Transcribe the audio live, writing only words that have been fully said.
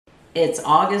It's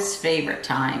August favorite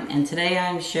time, and today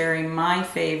I'm sharing my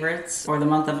favorites for the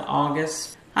month of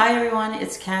August. Hi everyone,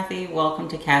 it's Cathy. Welcome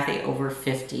to Cathy Over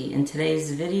 50. In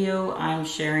today's video, I'm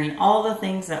sharing all the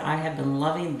things that I have been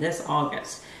loving this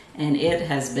August, and it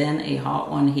has been a hot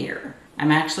one here.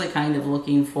 I'm actually kind of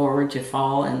looking forward to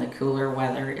fall and the cooler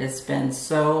weather. It's been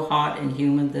so hot and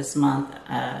humid this month.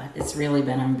 It's really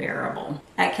been unbearable.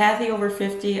 At Cathy Over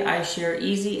 50, I share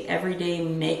easy, everyday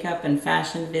makeup and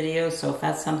fashion videos, so if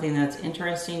that's something that's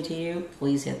interesting to you,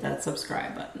 please hit that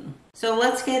subscribe button. So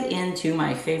let's get into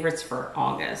my favorites for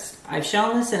August. I've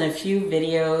shown this in a few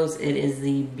videos. It is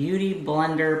the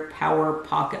BeautyBlender Power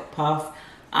Pocket Puff.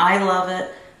 I love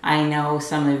it. I know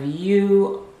some of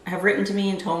you have written to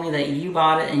me and told me that you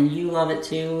bought it and you love it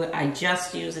too. I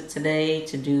just used it today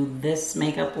to do this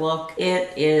makeup look.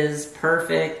 It is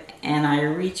perfect, and I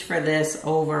reach for this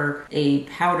over a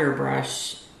powder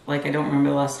brush. Like, I don't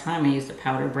remember the last time I used a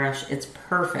powder brush. It's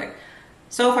perfect.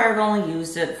 So far I've only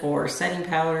used it for setting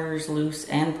powders, loose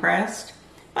and pressed,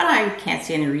 but I can't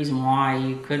see any reason why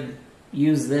you could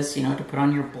use this, you know, to put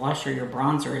on your blush or your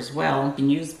bronzer as well. You can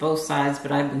use both sides, but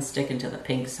I've been sticking to the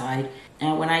pink side.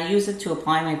 And when I use it to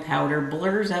apply my powder,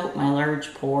 blurs out my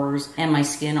large pores and my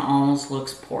skin almost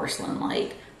looks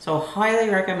porcelain-like. So highly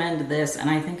recommend this, and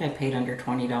I think I paid under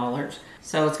 $20.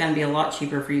 So it's gonna be a lot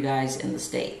cheaper for you guys in the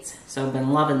States. So I've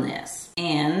been loving this.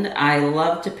 And I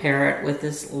love to pair it with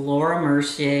this Laura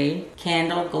Mercier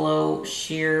Candle Glow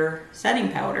Sheer Setting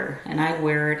Powder. And I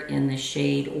wear it in the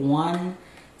shade 1.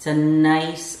 It's a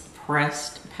nice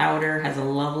pressed powder, has a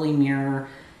lovely mirror,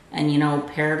 and you know,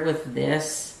 paired with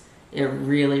this, it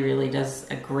really does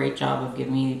a great job of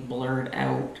giving me blurred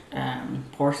out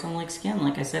porcelain-like skin.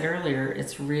 Like I said earlier,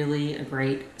 it's really a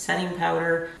great setting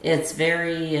powder. It's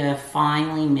very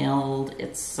finely milled,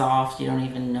 it's soft, you don't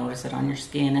even notice it on your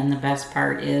skin, and the best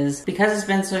part is, because it's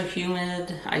been so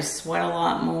humid, I sweat a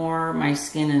lot more, my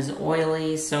skin is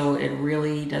oily, so it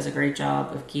really does a great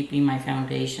job of keeping my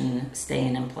foundation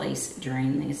staying in place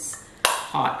during these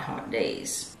hot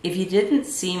days. If you didn't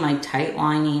see my tight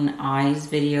lining eyes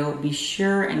video, be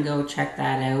sure and go check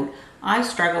that out. I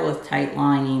struggle with tight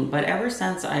lining, but ever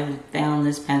since I found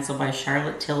this pencil by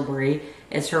Charlotte Tilbury,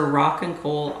 it's her Rock and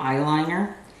Coal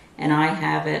eyeliner, and I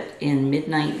have it in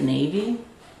Midnight Navy.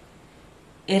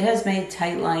 It has made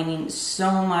tight lining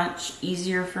so much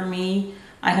easier for me.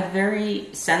 I have very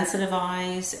sensitive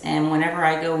eyes, and whenever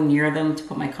I go near them to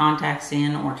put my contacts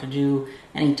in or to do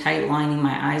any tight lining,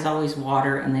 my eyes always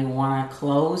water and they want to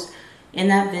close. In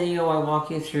that video, I walk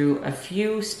you through a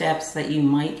few steps that you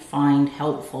might find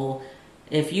helpful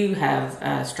if you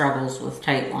have struggles with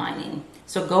tight lining.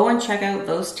 So go and check out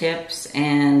those tips,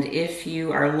 and if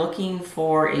you are looking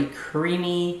for a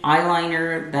creamy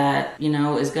eyeliner that, you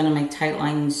know, is going to make tight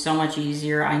lining so much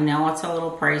easier, I know it's a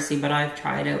little pricey, but I've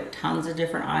tried out tons of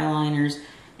different eyeliners,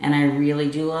 and I really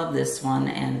do love this one,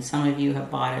 and some of you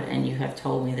have bought it and you have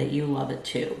told me that you love it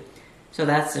too. So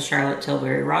that's the Charlotte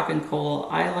Tilbury Rock and Coal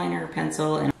eyeliner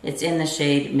pencil, and it's in the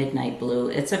shade Midnight Blue.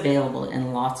 It's available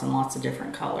in lots and lots of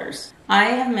different colors. I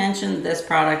have mentioned this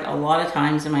product a lot of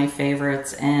times in my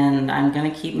favorites, and I'm going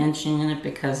to keep mentioning it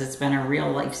because it's been a real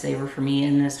lifesaver for me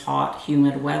in this hot,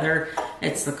 humid weather.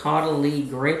 It's the Caudalie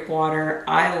Grape Water.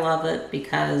 I love it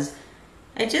because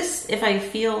if I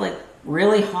feel like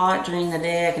really hot during the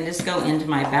day, I can just go into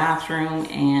my bathroom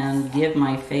and give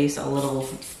my face a little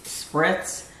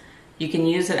spritz. You can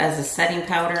use it as a setting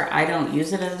powder. I don't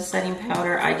use it as a setting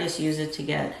powder. I just use it to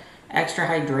get extra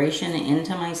hydration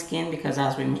into my skin, because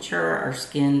as we mature, our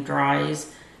skin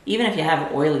dries. Even if you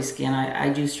have oily skin, I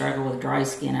do struggle with dry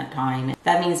skin at times.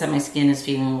 That means that my skin is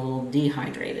feeling a little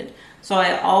dehydrated. So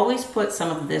I always put some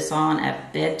of this on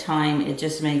at bedtime. It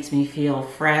just makes me feel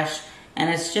fresh, and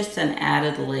it's just an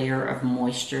added layer of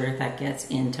moisture that gets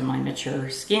into my mature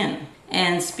skin.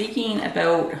 And speaking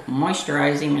about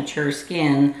moisturizing mature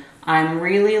skin, I'm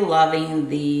really loving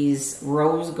these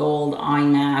rose gold eye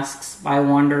masks by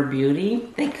Wonder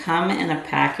Beauty. They come in a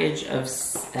package of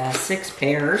 6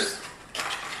 pairs,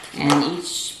 and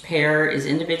each pair is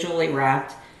individually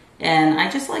wrapped. And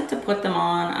I just like to put them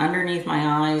on underneath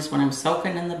my eyes when I'm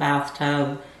soaking in the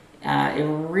bathtub. It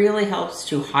really helps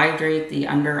to hydrate the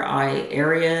under eye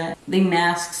area. The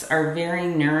masks are very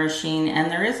nourishing, and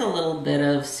there is a little bit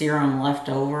of serum left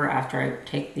over after I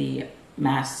take the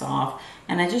masks off,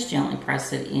 and I just gently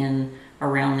press it in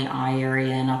around the eye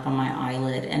area and up on my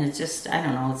eyelid, and it's just, I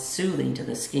don't know, it's soothing to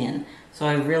the skin. So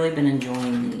I've really been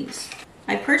enjoying these.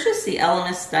 I purchased the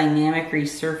Elemis Dynamic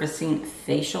Resurfacing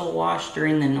Facial Wash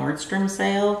during the Nordstrom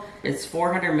sale. It's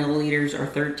 400 milliliters or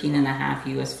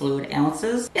 13.5 US fluid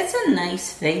ounces. It's a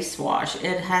nice face wash.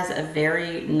 It has a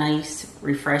very nice,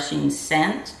 refreshing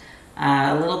scent.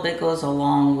 A little bit goes a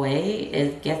long way.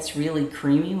 It gets really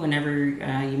creamy whenever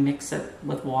you mix it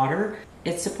with water.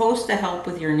 It's supposed to help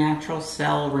with your natural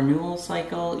cell renewal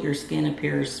cycle. Your skin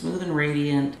appears smooth and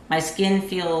radiant. My skin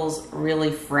feels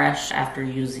really fresh after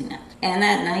using it. And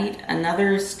at night,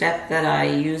 another step that I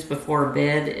use before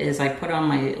bed is I put on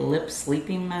my lip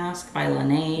sleeping mask by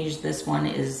Laneige. This one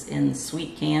is in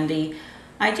Sweet Candy.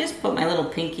 I just put my little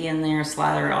pinky in there,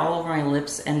 slather it all over my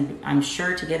lips, and I'm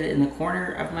sure to get it in the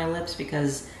corner of my lips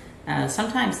because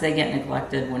sometimes they get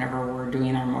neglected whenever we're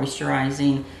doing our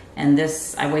moisturizing. And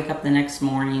this, I wake up the next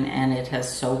morning and it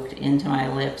has soaked into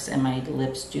my lips, and my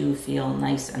lips do feel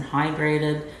nice and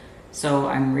hydrated. So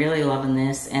I'm really loving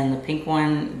this. And the pink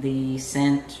one, the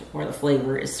scent or the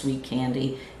flavor is Sweet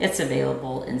Candy. It's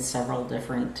available in several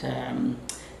different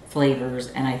flavors,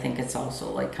 and I think it's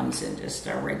also like comes in just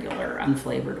a regular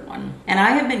unflavored one. And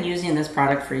I have been using this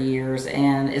product for years,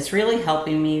 and it's really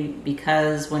helping me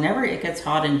because whenever it gets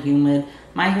hot and humid,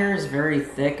 my hair is very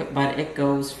thick, but it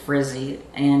goes frizzy,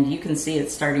 and you can see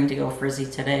it's starting to go frizzy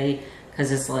today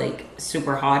because it's like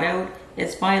super hot out.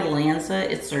 It's by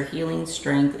Lanza. It's their Healing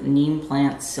Strength Neem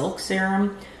Plant Silk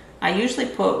Serum. I usually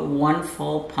put one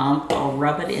full pump. I'll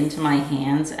rub it into my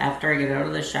hands after I get out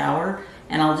of the shower,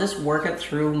 and I'll just work it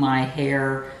through my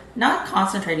hair, not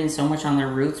concentrating so much on the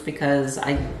roots because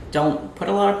I don't put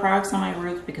a lot of products on my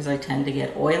roots because I tend to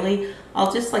get oily.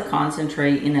 I'll just like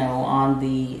concentrate, you know, on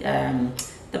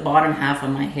the bottom half of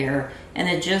my hair, and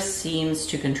it just seems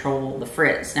to control the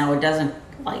frizz. Now it doesn't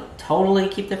like totally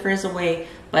keep the frizz away,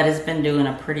 but it's been doing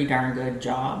a pretty darn good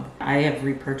job. I have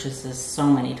repurchased this so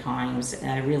many times,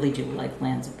 and I really do like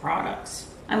Lanza products.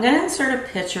 I'm going to insert a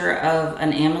picture of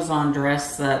an Amazon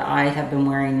dress that I have been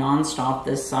wearing nonstop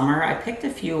this summer. I picked a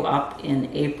few up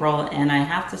in April, and I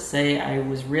have to say I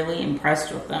was really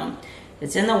impressed with them.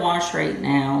 It's in the wash right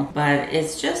now, but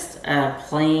it's just a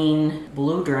plain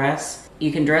blue dress.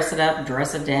 You can dress it up,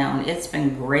 dress it down. It's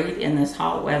been great in this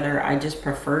hot weather. I just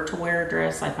prefer to wear a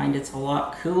dress. I find it's a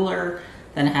lot cooler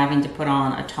than having to put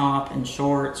on a top and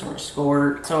shorts or a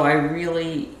skirt. So I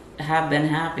really have been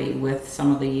happy with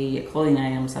some of the clothing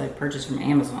items that I purchased from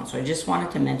Amazon. So I just wanted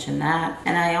to mention that.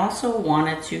 And I also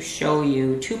wanted to show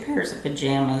you 2 pairs of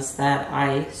pajamas that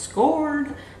I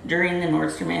scored during the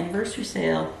Nordstrom anniversary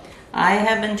sale. I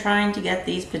have been trying to get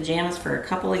these pajamas for a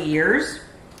couple of years,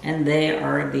 and they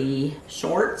are the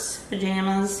shorts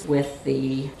pajamas with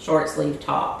the short sleeve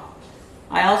top.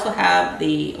 I also have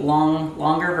the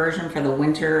longer version for the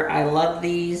winter. I love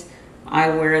these. I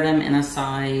wear them in a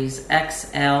size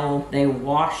XL. They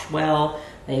wash well,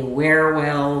 they wear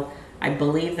well. I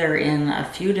believe they're in a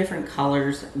few different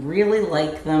colors. Really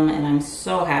like them, and I'm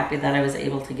so happy that I was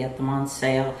able to get them on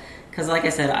sale. Because like I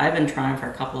said, I've been trying for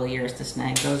a couple of years to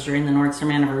snag those during the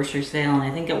Nordstrom anniversary sale, and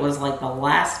I think it was like the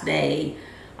last day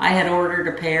I had ordered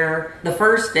a pair the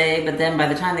first day, but then by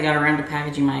the time they got around to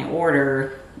packaging my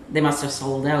order, they must have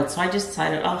sold out. So I just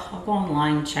decided, oh, I'll go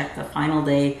online, check the final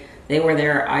day. They were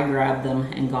there, I grabbed them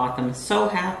and got them. So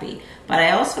happy. But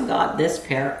I also got this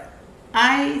pair.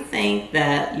 I think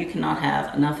that you cannot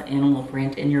have enough animal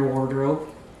print in your wardrobe.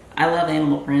 I love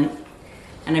animal print.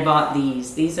 And I bought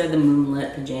these. These are the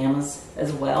Moonlight pajamas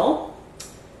as well,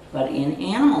 but in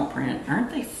animal print.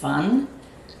 Aren't they fun?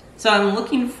 So I'm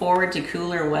looking forward to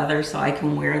cooler weather so I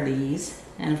can wear these.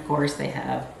 And of course they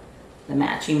have the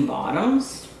matching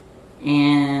bottoms.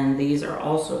 And these are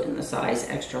also in the size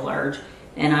extra large.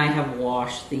 And I have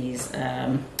washed these,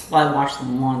 well, I washed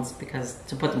them once because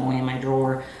to put them away in my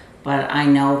drawer, but I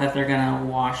know that they're gonna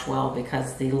wash well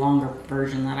because the longer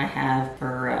version that I have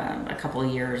for a couple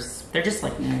of years, they're just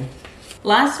like new.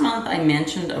 Last month I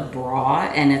mentioned a bra,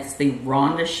 and it's the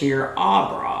Rhonda Shear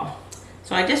Ah bra.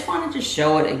 So I just wanted to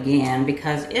show it again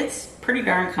because it's pretty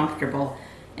darn comfortable.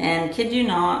 And kid you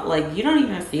not, like you don't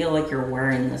even feel like you're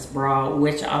wearing this bra,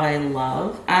 which I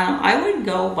love. I would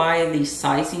go by the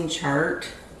sizing chart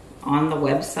on the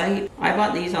website. I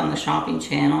bought these on the shopping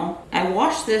channel. I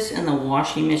washed this in the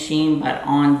washing machine, but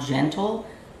on gentle,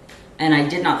 and I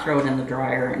did not throw it in the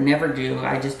dryer. I never do.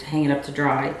 I just hang it up to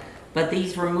dry. But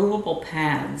these removable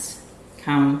pads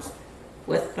come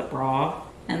with the bra.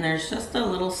 And there's just a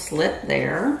little slit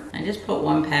there. I just put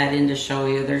one pad in to show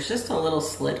you. There's just a little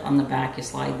slit on the back. You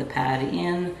slide the pad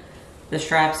in. The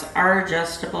straps are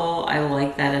adjustable. I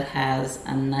like that it has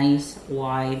a nice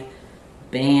wide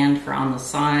band for on the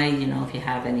side. You know, if you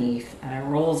have any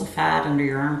rolls of fat under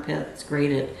your armpit, it's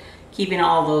great at keeping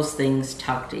all those things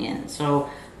tucked in. So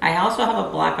I also have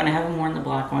a black one. I haven't worn the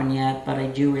black one yet, but I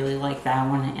do really like that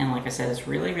one. And like I said, it's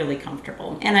really, really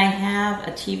comfortable. And I have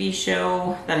a TV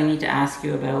show that I need to ask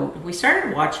you about. We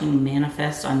started watching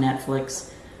Manifest on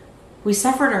Netflix We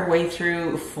suffered our way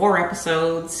through 4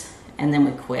 episodes and then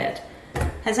we quit.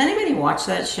 Has anybody watched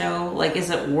that show? Like,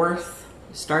 is it worth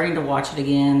starting to watch it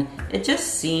again? It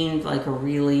just seemed like a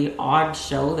really odd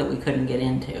show that we couldn't get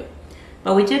into.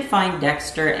 But we did find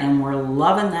Dexter and we're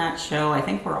loving that show. I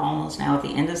think we're almost now at the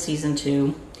end of season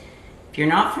 2. If you're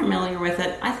not familiar with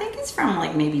it, I think it's from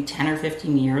like maybe 10 or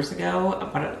 15 years ago.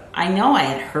 But I know I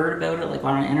had heard about it like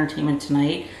on Entertainment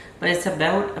Tonight. But it's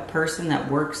about a person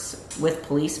that works with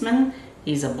policemen.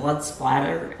 He's a blood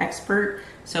splatter expert.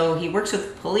 So he works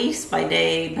with police by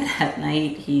day, but at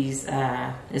night he's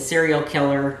a serial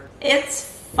killer. It's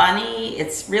funny.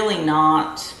 It's really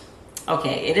not...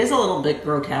 Okay, it is a little bit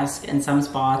grotesque in some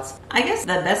spots. I guess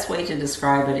the best way to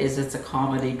describe it is it's a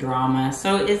comedy drama.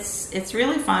 So it's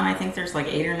really fun. I think there's like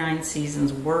 8 or 9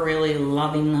 seasons. We're really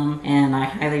loving them and I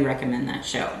highly recommend that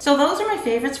show. So those are my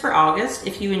favorites for August.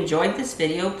 If you enjoyed this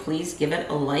video, please give it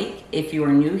a like. If you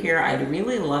are new here, I'd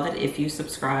really love it if you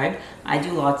subscribe. I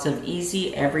do lots of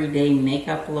easy everyday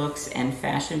makeup looks and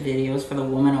fashion videos for the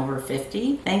woman over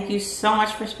 50. Thank you so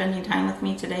much for spending time with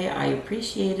me today. I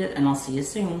appreciate it and I'll see you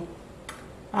soon.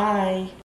 Bye.